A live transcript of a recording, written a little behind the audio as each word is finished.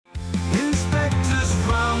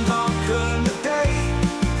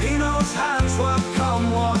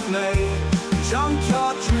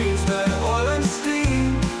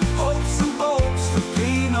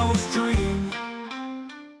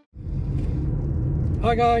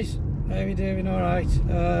Hi guys, how are you doing? Alright,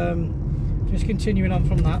 just continuing on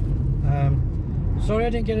from that. Sorry I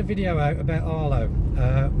didn't get a video out about Arlo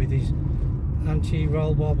with his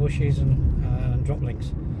anti-roll bar bushes and drop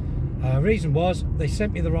links. Reason was they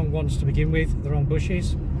sent me the wrong ones to begin with, the wrong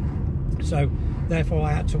bushes, so therefore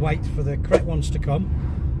I had to wait for the correct ones to come,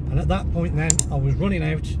 and at that point then I was running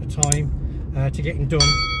out of time to get him done,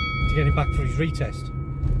 to get him back for his retest.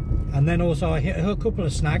 And then also I hit a couple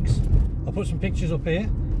of snags. I'll put some pictures up here.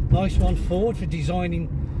 Nice one Ford for designing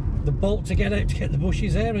the bolt to get out to get the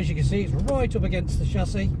bushes there. As you can see, it's right up against the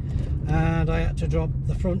chassis, and I had to drop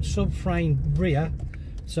the front subframe rear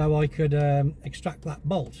so I could extract that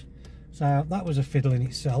bolt. So that was a fiddle in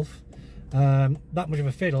itself. That much of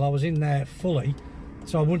a fiddle. I was in there fully,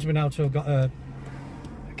 so I wouldn't have been able to have got a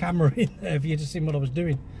camera in there for you to see what I was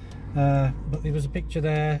doing. But there was a picture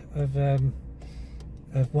there of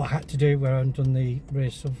what I had to do where I hadn't done the rear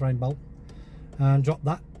subframe bolt and dropped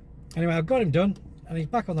that. Anyway, I've got him done and he's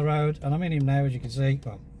back on the road, and I'm in him now, as you can see.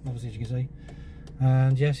 Well, obviously, as you can see.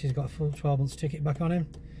 And yes, he's got a full 12 months ticket back on him.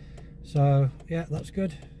 So yeah, that's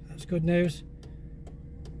good. That's good news.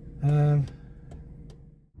 I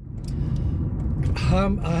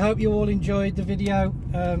hope you all enjoyed the video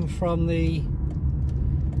from the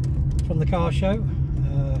car show.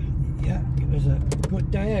 Yeah, it was a good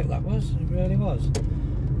day out, that was. It really was.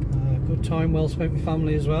 Good time well spent with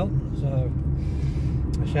family as well. So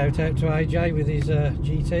a shout out to AJ with his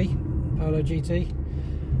GT, Polo GT.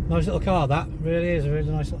 Nice little car, that really is a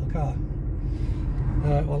really nice little car.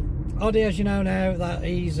 Well, Oddie, as you know now that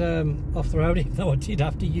he's off the road, even though I did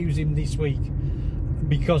have to use him this week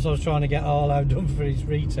because I was trying to get Arlo done for his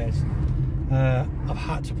retest. I've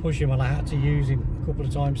had to push him and I had to use him a couple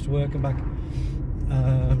of times to work and back.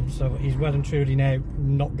 So he's well and truly now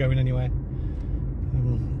not going anywhere.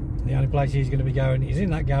 The only place he's going to be going is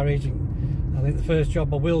in that garage. I think the first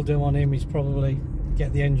job I will do on him is probably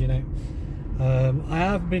get the engine out. I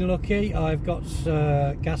have been lucky. I've got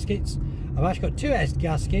gaskets. I've actually got 2 S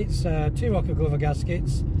gaskets, 2 rocker cover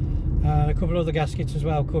gaskets, and a couple of other gaskets as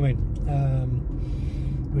well coming,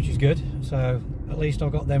 which is good. So at least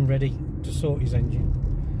I've got them ready to sort his engine.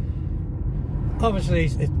 Obviously,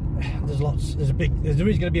 there's lots. There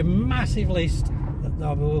is going to be a massive list that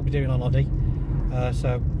I will be doing on Oddie.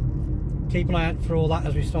 So keep an eye out for all that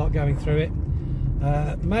as we start going through it.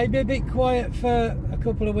 Maybe a bit quiet for a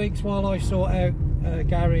couple of weeks while I sort out a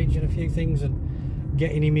garage and a few things and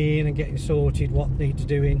getting him in and getting sorted what needs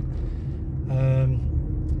doing.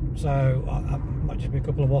 So I might just be a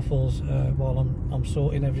couple of waffles while I'm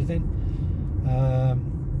sorting everything.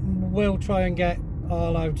 We'll try and get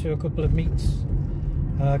Arlo to a couple of meets,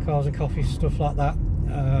 cars and coffees, stuff like that,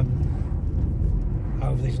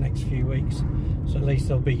 over these next few weeks. So at least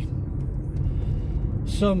there'll be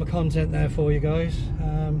some content there for you guys.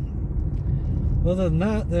 Other than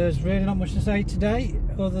that, there's really not much to say today,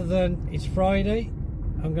 other than it's Friday.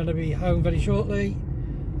 I'm going to be home very shortly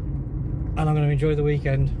and I'm going to enjoy the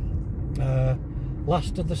weekend.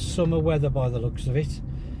 Last of the summer weather by the looks of it.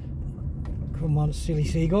 Come on, silly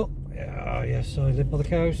seagull. Oh yes, I live by the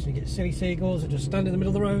coast. You get silly seagulls that just stand in the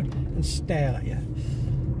middle of the road and stare at you.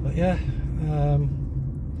 But yeah,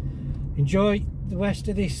 enjoy the rest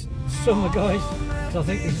of this summer, guys, because I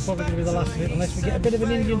think this is probably going to be the last of it, unless we get a bit of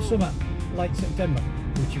an Indian summer like September,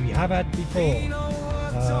 which we have had before.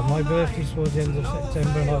 My birthday's towards the end of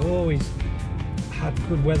September, and I've always had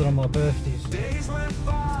good weather on my birthdays. There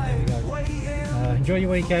we go. Enjoy your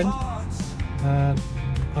weekend, and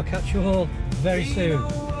I'll catch you all very soon.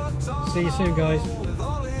 See you soon, guys.